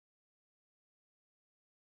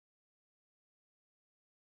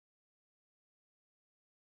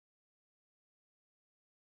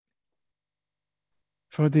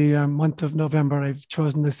For the month of November, I've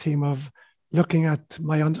chosen the theme of looking at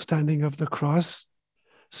my understanding of the cross.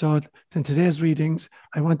 So in today's readings,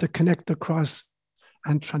 I want to connect the cross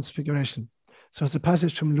and transfiguration. So it's a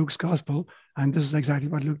passage from Luke's gospel, and this is exactly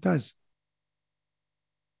what Luke does.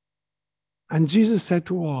 And Jesus said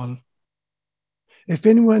to all, "If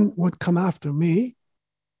anyone would come after me,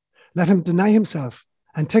 let him deny himself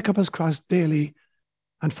and take up his cross daily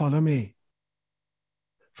and follow me.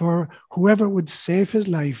 For whoever would save his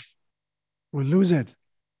life will lose it.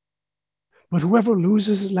 But whoever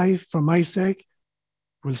loses his life for my sake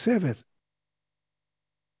will save it.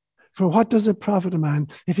 For what does it profit a man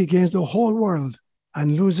if he gains the whole world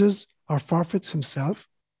and loses or forfeits himself?"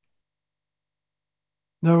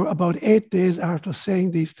 Now, about 8 days after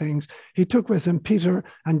saying these things, he took with him Peter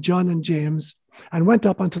and John and James and went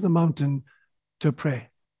up onto the mountain to pray.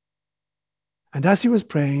 And as he was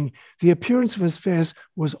praying, the appearance of his face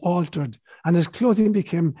was altered, and his clothing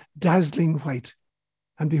became dazzling white.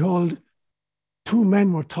 And behold, 2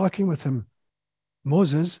 men were talking with him,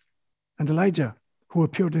 Moses and Elijah, who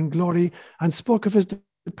appeared in glory and spoke of his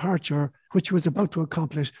departure, which he was about to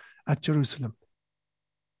accomplish at Jerusalem.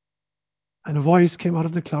 And a voice came out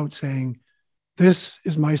of the cloud saying, "This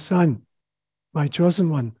is my son, my chosen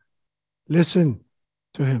one. Listen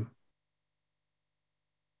to him."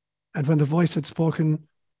 And when the voice had spoken,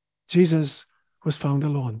 Jesus was found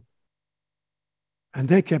alone. And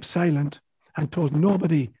they kept silent and told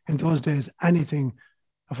nobody in those days anything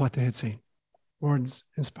of what they had seen. Words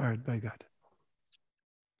inspired by God.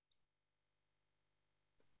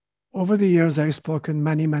 Over the years, I've spoken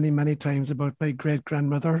many times about my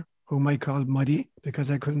great-grandmother, whom I called Muddy because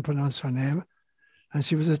I couldn't pronounce her name. And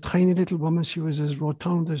she was this tiny little woman. She was as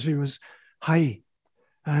rotund as she was high.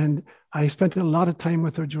 And I spent a lot of time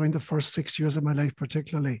with her during the first 6 years of my life,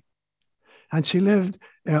 particularly. And she lived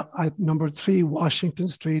at number 3 Washington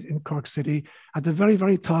Street in Cork City at the very,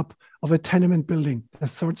 very top of a tenement building, the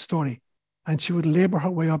 3rd story. And she would labor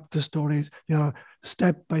her way up the stories,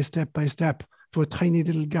 step by step by step to a tiny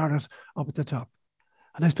little garret up at the top.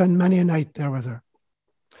 And I spent many a night there with her.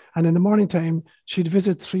 And in the morning time, she'd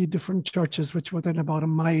visit 3 different churches, which were then about a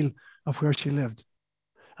mile of where she lived.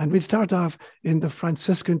 And we'd start off in the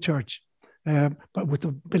Franciscan church, but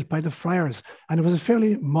built by the friars. And it was a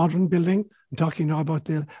fairly modern building. I'm talking now about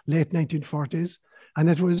the late 1940s. And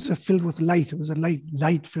it was filled with light. It was a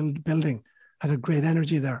light-filled building, had a great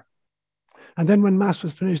energy there. And then when Mass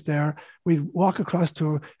was finished there, we'd walk across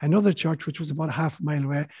to another church, which was about half a mile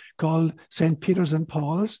away, called St. Peter's and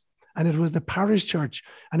Paul's. And it was the parish church.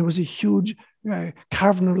 And it was a huge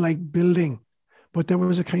cavern-like building. But there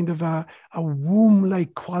was a kind of a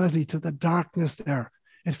womb-like quality to the darkness there.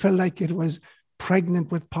 It felt like it was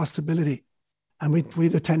pregnant with possibility. And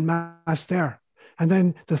we'd attend Mass there. And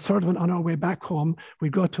then the third one, on our way back home,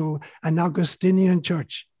 we'd go to an Augustinian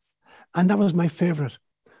church. And that was my favorite.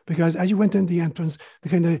 Because as you went in the entrance, the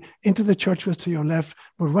kind of into the church was to your left,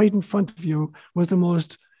 but right in front of you was the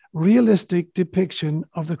most realistic depiction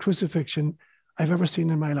of the crucifixion I've ever seen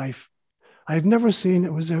in my life. I've never seen,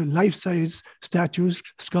 it was a life-size statue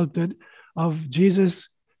sculpted of Jesus,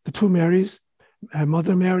 the 2 Marys,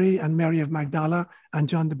 Mother Mary and Mary of Magdala and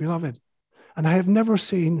John the Beloved. And I have never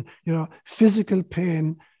seen, physical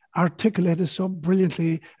pain articulated so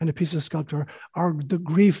brilliantly in a piece of sculpture, or the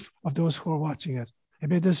grief of those who are watching it. It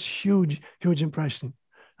made this huge impression.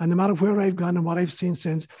 And no matter where I've gone and what I've seen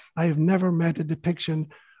since, I have never met a depiction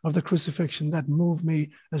of the crucifixion that moved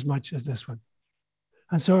me as much as this one.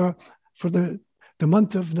 And so for the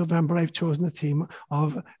month of November, I've chosen the theme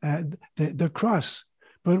of the cross.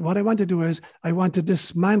 But what I want to do is I want to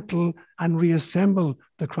dismantle and reassemble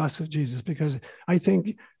the cross of Jesus, because I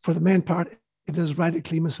think for the main part, it is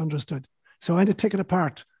radically misunderstood. So I want to take it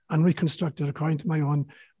apart and reconstruct it according to my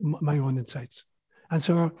own insights. And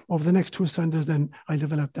so over the next 2 Sundays, then I'll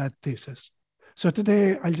develop that thesis. So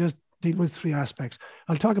today I'll just deal with 3 aspects.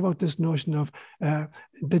 I'll talk about this notion of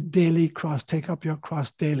the daily cross, take up your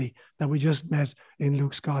cross daily, that we just met in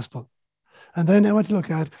Luke's gospel. And then I want to look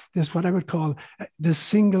at this, what I would call the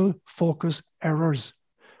single focus errors,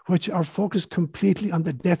 which are focused completely on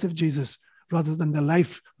the death of Jesus rather than the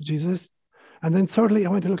life of Jesus. And then thirdly, I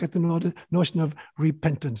want to look at the notion of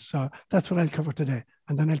repentance. So that's what I'll cover today.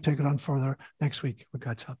 And then I'll take it on further next week with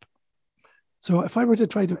God's help. So if I were to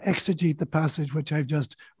try to exegete the passage which I've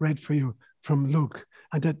just read for you from Luke,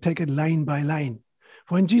 and to take it line by line,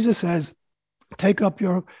 when Jesus says, "Take up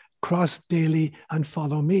your cross daily and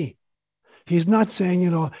follow me," he's not saying,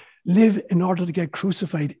 live in order to get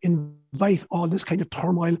crucified, invite all this kind of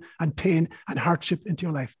turmoil and pain and hardship into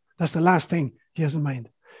your life. That's the last thing he has in mind.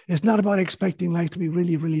 It's not about expecting life to be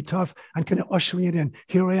really, really tough and kind of ushering it in.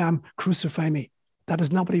 Here I am, crucify me. That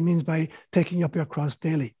is not what he means by taking up your cross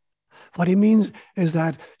daily. What he means is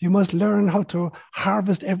that you must learn how to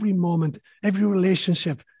harvest every moment, every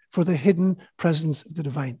relationship for the hidden presence of the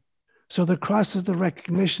divine. So the cross is the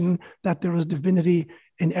recognition that there is divinity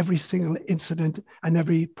in every single incident and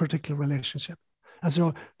every particular relationship. And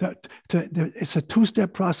so it's a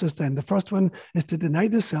two-step process then. The first one is to deny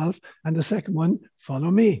the self, and the second one,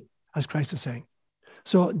 follow me, as Christ is saying.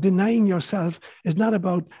 So denying yourself is not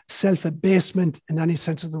about self-abasement in any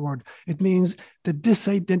sense of the word. It means the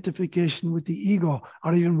disidentification with the ego,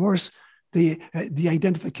 or even worse, the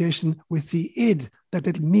identification with the id, that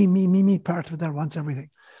little me part of it that wants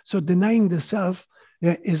everything. So denying the self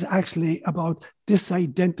is actually about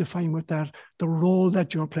disidentifying with that, the role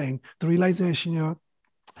that you're playing, the realization,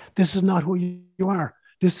 this is not who you are.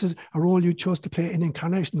 This is a role you chose to play in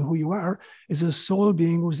incarnation. Who you are is a soul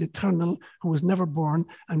being who is eternal, who was never born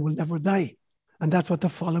and will never die. And that's what the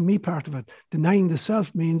follow me part of it. Denying the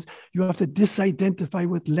self means you have to disidentify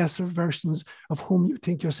with lesser versions of whom you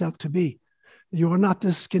think yourself to be. You are not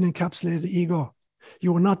this skin encapsulated ego.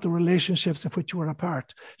 You are not the relationships of which you are a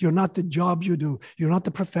part. You're not the job you do. You're not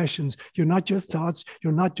the professions. You're not your thoughts.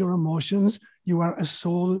 You're not your emotions. You are a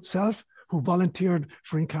soul self who volunteered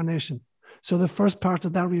for incarnation. So the first part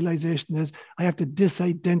of that realization is I have to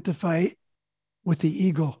disidentify with the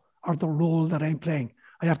ego or the role that I'm playing.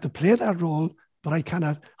 I have to play that role, but I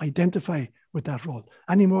cannot identify with that role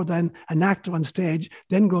any more than an actor on stage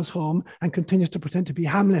then goes home and continues to pretend to be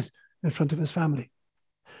Hamlet in front of his family.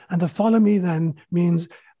 And the follow me then means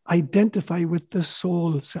identify with the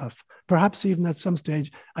soul self, perhaps even at some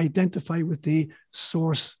stage, identify with the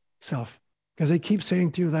source self. Because I keep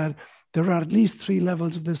saying to you that there are at least 3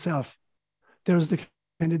 levels of the self. There's the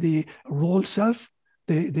kind of the role self,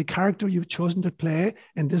 the character you've chosen to play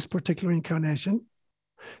in this particular incarnation.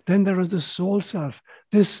 Then there is the soul self,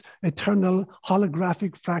 this eternal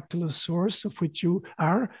holographic fractal of source of which you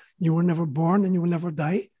are. You were never born and you will never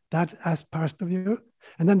die. That as part of you.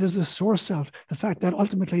 And then there's the source self, the fact that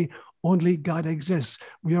ultimately only God exists.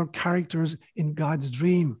 We are characters in God's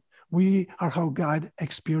dream. We are how God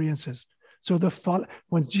experiences. So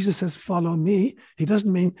when Jesus says, follow me, he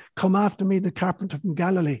doesn't mean come after me, the carpenter from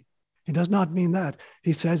Galilee. He does not mean that.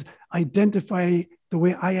 He says, identify the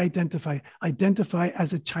way I identify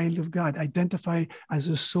as a child of God, identify as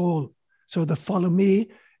a soul. So the follow me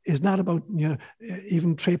is not about,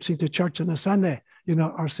 even traipsing to church on a Sunday,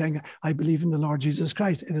 or saying, I believe in the Lord Jesus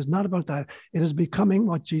Christ. It is not about that. It is becoming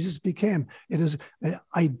what Jesus became. It is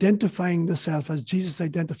identifying the self as Jesus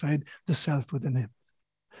identified the self within him.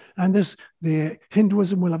 And the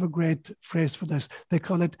Hinduism will have a great phrase for this. They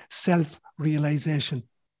call it self-realization.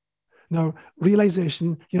 Now,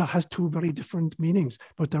 realization, has 2 very different meanings,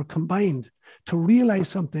 but they're combined. To realize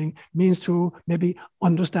something means to maybe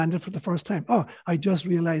understand it for the first time. Oh, I just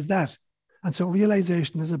realized that. And so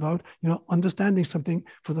realization is about, understanding something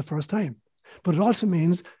for the first time. But it also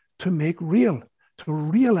means to make real. To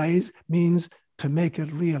realize means to make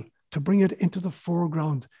it real, to bring it into the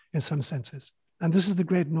foreground in some senses. And this is the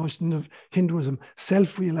great notion of Hinduism.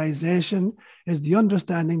 Self-realization is the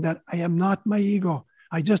understanding that I am not my ego.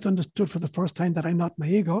 I just understood for the first time that I'm not my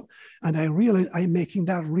ego, and I realize I'm making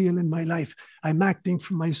that real in my life. I'm acting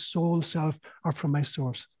from my soul self or from my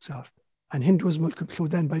source self. And Hinduism will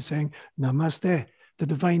conclude then by saying, Namaste. The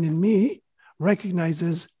divine in me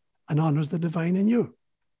recognizes and honors the divine in you.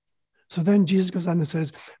 So then Jesus goes on and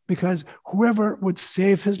says, because whoever would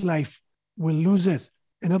save his life will lose it.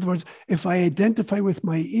 In other words, if I identify with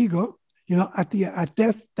my ego, at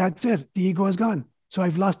death, that's it. The ego is gone. So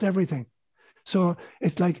I've lost everything. So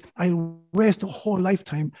it's like I waste a whole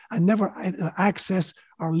lifetime and never access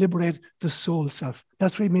or liberate the soul self.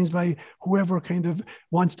 That's what he means by whoever kind of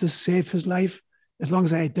wants to save his life, as long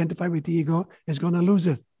as I identify with the ego, is going to lose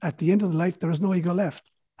it. At the end of the life, there is no ego left.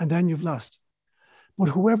 And then you've lost. But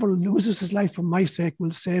whoever loses his life for my sake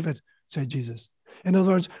will save it, said Jesus. In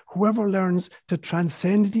other words, whoever learns to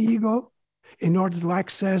transcend the ego in order to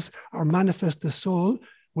access or manifest the soul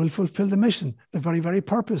will fulfill the mission, the very, very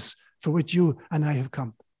purpose for which you and I have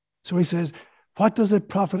come. So he says, what does it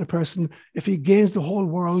profit a person if he gains the whole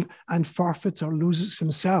world and forfeits or loses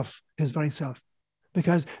himself, his very self?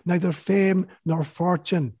 Because neither fame nor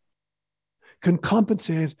fortune can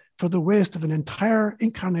compensate for the waste of an entire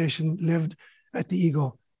incarnation lived at the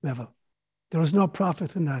ego level. There is no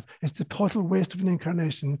profit in that. It's the total waste of an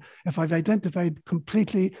incarnation if I've identified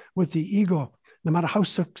completely with the ego, no matter how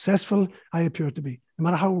successful I appear to be, no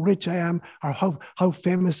matter how rich I am or how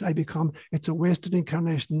famous I become. It's a wasted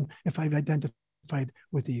incarnation if I've identified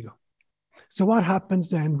with the ego. So what happens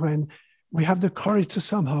then when we have the courage to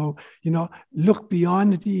somehow, look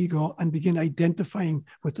beyond the ego and begin identifying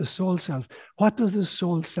with the soul self? What does the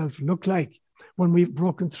soul self look like when we've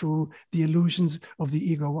broken through the illusions of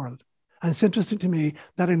the ego world? And it's interesting to me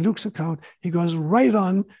that in Luke's account, he goes right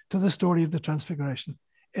on to the story of the transfiguration.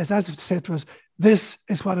 It's as if to say to us, this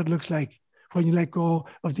is what it looks like when you let go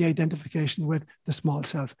of the identification with the small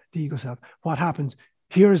self, the ego self. What happens?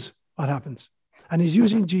 Here's what happens. And he's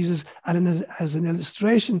using Jesus as an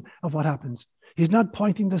illustration of what happens. He's not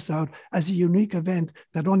pointing this out as a unique event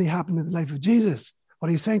that only happened in the life of Jesus.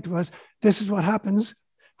 What he's saying to us, this is what happens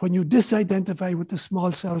when you disidentify with the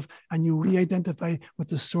small self and you re-identify with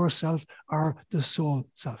the source self or the soul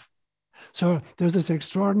self. So there's this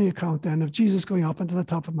extraordinary account then of Jesus going up into the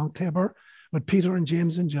top of Mount Tabor with Peter and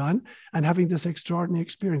James and John and having this extraordinary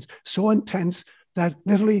experience, so intense that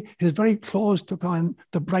literally his very clothes took on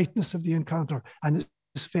the brightness of the encounter and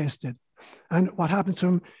his face did. And what happens to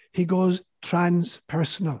him? He goes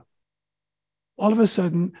transpersonal. All of a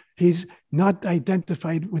sudden, he's not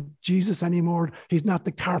identified with Jesus anymore. He's not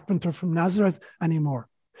the carpenter from Nazareth anymore.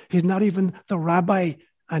 He's not even the rabbi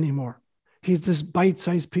anymore. He's this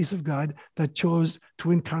bite-sized piece of God that chose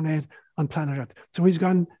to incarnate on planet Earth. So he's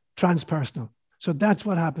gone transpersonal. So that's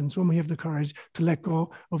what happens when we have the courage to let go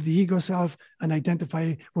of the ego self and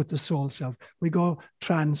identify with the soul self. We go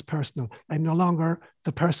transpersonal. I'm no longer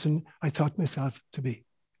the person I thought myself to be.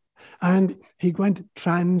 And he went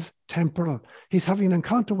trans-temporal. He's having an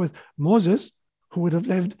encounter with Moses, who would have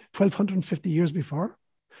lived 1,250 years before,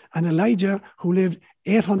 and Elijah, who lived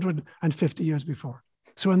 850 years before.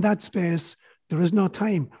 So in that space, there is no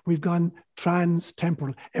time. We've gone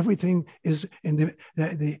trans-temporal. Everything is in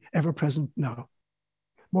the ever-present now.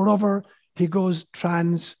 Moreover, he goes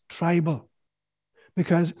trans-tribal.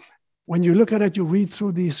 Because when you look at it, you read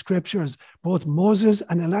through the scriptures, both Moses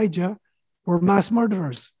and Elijah were mass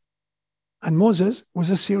murderers. And Moses was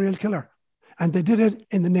a serial killer. And they did it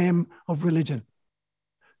in the name of religion.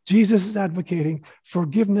 Jesus is advocating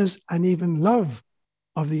forgiveness and even love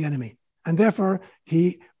of the enemy. And therefore,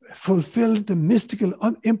 he fulfilled the mystical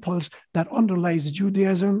impulse that underlies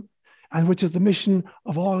Judaism and which is the mission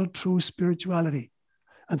of all true spirituality.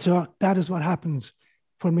 And so that is what happens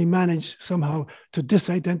when we manage somehow to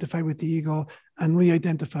disidentify with the ego and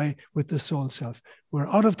re-identify with the soul self. We're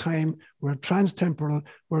out of time, we're trans-temporal,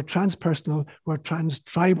 we're transpersonal, we're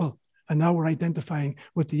trans-tribal, and now we're identifying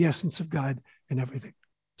with the essence of God in everything.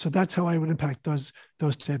 So that's how I would impact those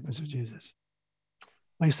statements of Jesus.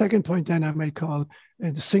 My second point then I might call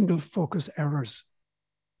the single focus errors.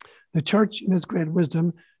 The church in its great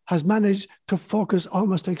wisdom has managed to focus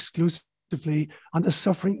almost exclusively on the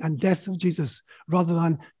suffering and death of Jesus rather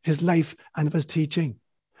than his life and of his teaching.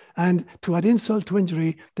 And to add insult to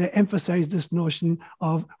injury, they emphasize this notion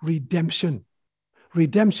of redemption.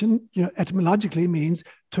 Redemption, etymologically means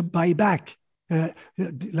to buy back.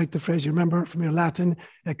 Like the phrase you remember from your Latin,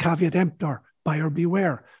 caveat emptor, buyer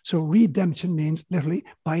beware. So redemption means literally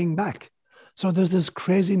buying back. So there's this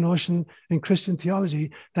crazy notion in Christian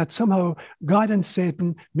theology that somehow God and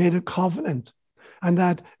Satan made a covenant and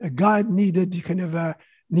that God needed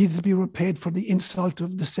to be repaid for the insult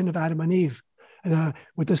of the sin of Adam and Eve. And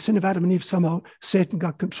with the sin of Adam and Eve, somehow Satan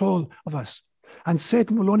got control of us. And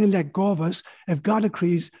Satan will only let go of us if God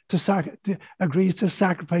agrees to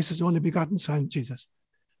sacrifice his only begotten son, Jesus.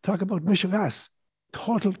 Talk about mishigas,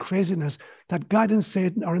 total craziness, that God and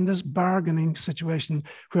Satan are in this bargaining situation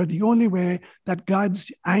where the only way that God's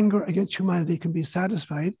anger against humanity can be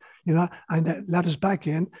satisfied, and let us back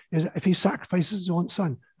in, is if he sacrifices his own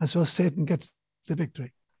son. And so Satan gets the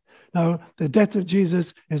victory. Now, the death of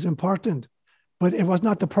Jesus is important, but it was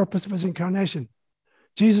not the purpose of his incarnation.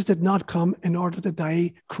 Jesus did not come in order to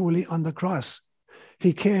die cruelly on the cross.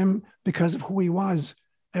 He came because of who he was,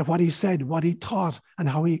 what he said, what he taught, and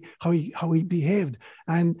how he behaved.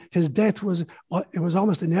 And his death was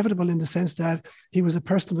almost inevitable in the sense that he was a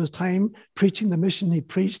person of his time, preaching the mission he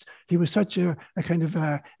preached. He was such a kind of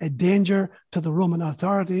a danger to the Roman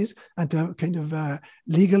authorities and to kind of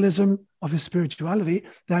legalism of his spirituality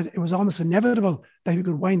that it was almost inevitable that he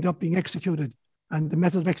could wind up being executed. And the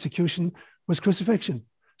method of execution was crucifixion.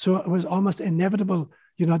 So it was almost inevitable,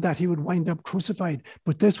 that he would wind up crucified.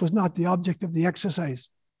 But this was not the object of the exercise.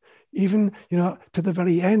 Even, to the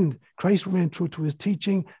very end, Christ remained true to his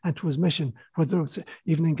teaching and to his mission, whether it was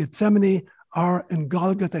even in Gethsemane or in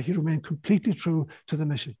Golgotha, he remained completely true to the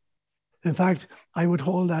mission. In fact, I would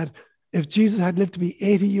hold that if Jesus had lived to be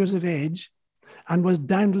 80 years of age and was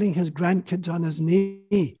dandling his grandkids on his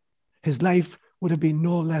knee, his life would have been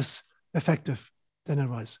no less effective than it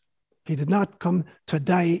was. He did not come to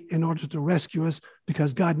die in order to rescue us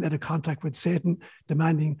because God made a contract with Satan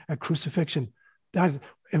demanding a crucifixion. That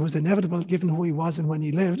it was inevitable given who he was and when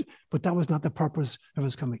he lived, but that was not the purpose of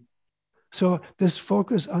his coming. So this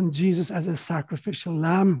focus on Jesus as a sacrificial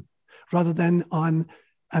lamb rather than on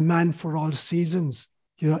a man for all seasons,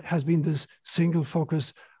 has been this single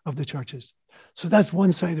focus of the churches. So that's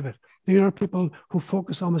one side of it. There are people who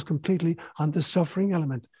focus almost completely on the suffering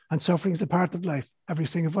element, and suffering is a part of life. Every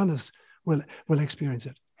single one of us will experience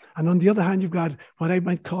it. And on the other hand, you've got what I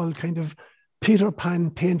might call kind of Peter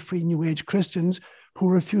Pan, pain-free New Age Christians who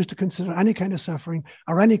refuse to consider any kind of suffering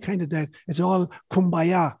or any kind of death. It's all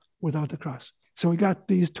kumbaya without the cross. So we got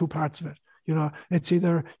these two parts of it. It's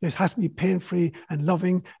either it has to be pain-free and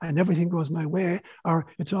loving and everything goes my way, or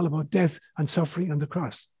it's all about death and suffering on the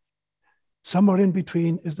cross. Somewhere in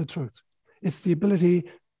between is the truth. It's the ability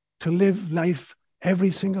to live life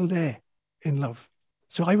every single day in love.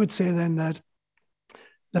 So I would say then that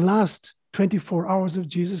the last 24 hours of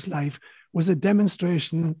Jesus' life was a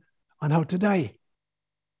demonstration on how to die.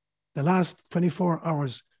 The last 24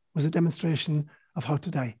 hours was a demonstration of how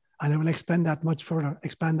to die. And I will expand that much further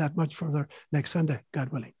next Sunday, God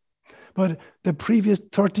willing. But the previous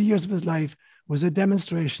 30 years of his life was a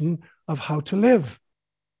demonstration of how to live.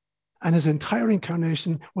 And his entire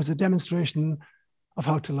incarnation was a demonstration of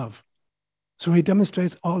how to love. So he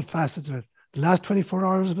demonstrates all facets of it. The last 24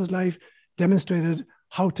 hours of his life demonstrated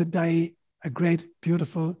how to die a great,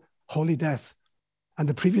 beautiful, holy death. And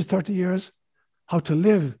the previous 30 years, how to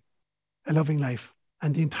live a loving life.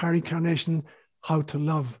 And the entire incarnation, how to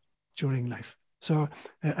love during life. So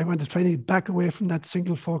I want to try to back away from that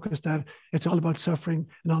single focus that it's all about suffering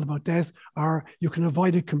and all about death, or you can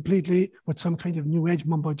avoid it completely with some kind of new age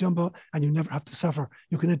mumbo jumbo and you never have to suffer.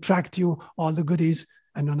 You can attract to you all the goodies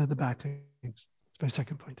and none of the bad things. That's my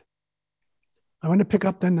second point. I want to pick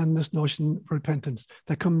up then on this notion of repentance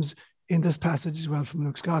that comes in this passage as well from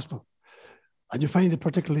Luke's gospel. And you find it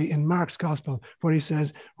particularly in Mark's gospel where he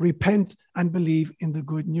says, repent and believe in the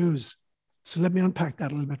good news. So let me unpack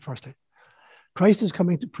that a little bit firstly. Christ is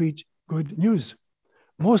coming to preach good news.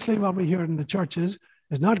 Mostly what we hear in the churches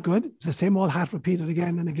is not good. It's the same old hat repeated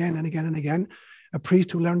again and again and again and again. A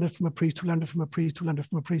priest who learned it from a priest who learned it from a priest who learned it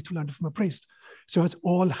from a priest who learned it from a priest. So it's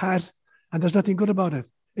all hat and there's nothing good about it.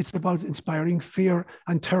 It's about inspiring fear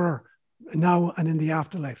and terror now and in the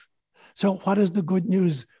afterlife. So what is the good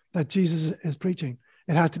news that Jesus is preaching?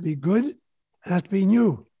 It has to be good. It has to be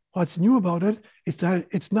new. What's new about it is that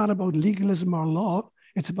it's not about legalism or law.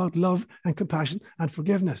 It's about love and compassion and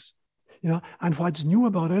forgiveness. And what's new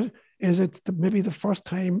about it is it's maybe the first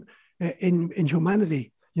time in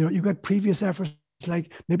humanity. You've got previous efforts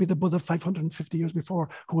like maybe the Buddha 550 years before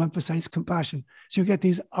who emphasized compassion. So you get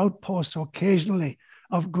these outposts occasionally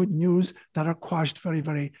of good news that are quashed very,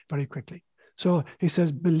 very, very quickly. So he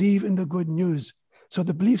says, believe in the good news. So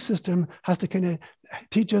the belief system has to kind of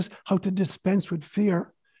teach us how to dispense with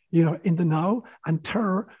fear, in the now and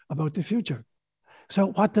terror about the future. So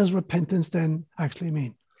what does repentance then actually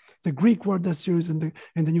mean? The Greek word that's used in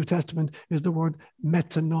the New Testament is the word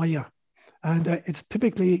metanoia. And it's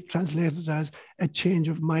typically translated as a change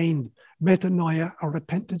of mind. Metanoia or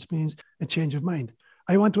repentance means a change of mind.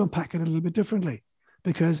 I want to unpack it a little bit differently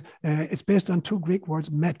because it's based on two Greek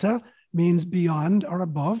words. Meta means beyond or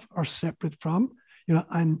above or separate from,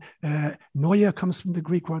 and noia comes from the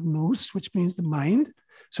Greek word nous, which means the mind.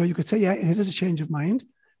 So you could say, yeah, it is a change of mind,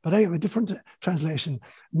 but I have a different translation.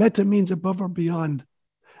 Meta means above or beyond,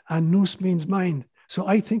 and nous means mind. So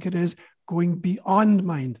I think it is going beyond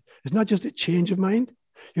mind. It's not just a change of mind.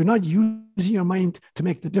 You're not using your mind to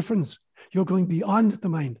make the difference. You're going beyond the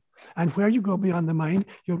mind. And where you go beyond the mind,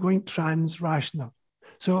 you're going trans-rational.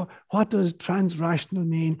 So what does trans-rational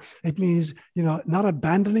mean? It means, not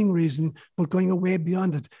abandoning reason, but going away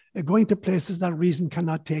beyond it, going to places that reason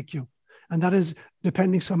cannot take you. And that is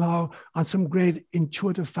depending somehow on some great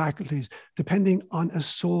intuitive faculties, depending on a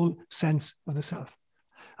soul sense of the self.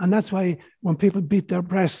 And that's why when people beat their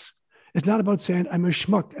breasts, it's not about saying, I'm a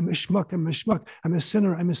schmuck, I'm a schmuck, I'm a schmuck, I'm a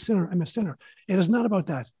sinner, I'm a sinner, I'm a sinner. It is not about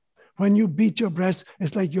that. When you beat your breast,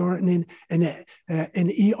 it's like you're in an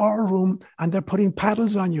ER room and they're putting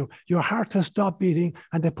paddles on you. Your heart has stopped beating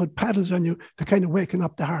and they put paddles on you to kind of waken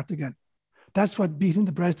up the heart again. That's what beating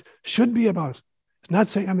the breast should be about. It's not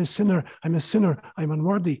saying I'm a sinner, I'm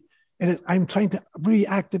unworthy. I'm trying to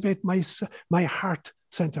reactivate my heart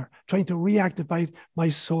center, trying to reactivate my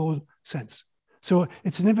soul sense. So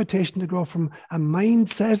it's an invitation to go from a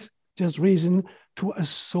mindset, just reason, to a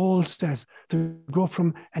soul set, to go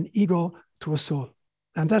from an ego to a soul.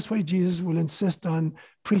 And that's why Jesus will insist on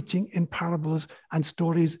preaching in parables and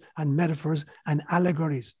stories and metaphors and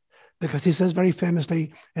allegories. Because he says very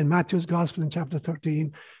famously in Matthew's Gospel in chapter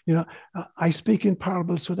 13, you know, I speak in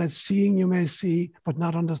parables so that seeing you may see, but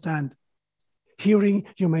not understand. Hearing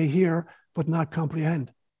you may hear, but not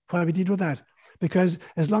comprehend. Why would he do that? Because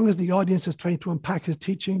as long as the audience is trying to unpack his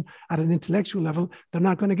teaching at an intellectual level, they're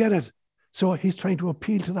not going to get it. So he's trying to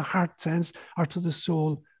appeal to the heart sense or to the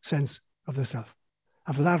soul sense of the self.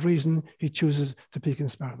 And for that reason, he chooses to speak in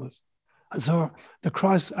parables. And so the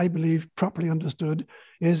cross, I believe, properly understood,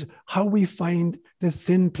 is how we find the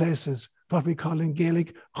thin places, what we call in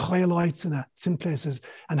Gaelic, ÓLaoire, thin places,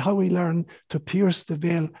 and how we learn to pierce the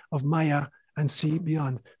veil of Maya and see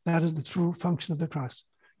beyond. That is the true function of the cross.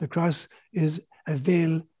 The cross is a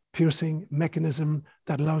veil-piercing mechanism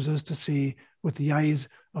that allows us to see with the eyes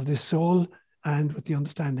of the soul and with the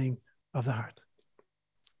understanding of the heart.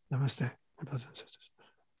 Namaste, my brothers and sisters.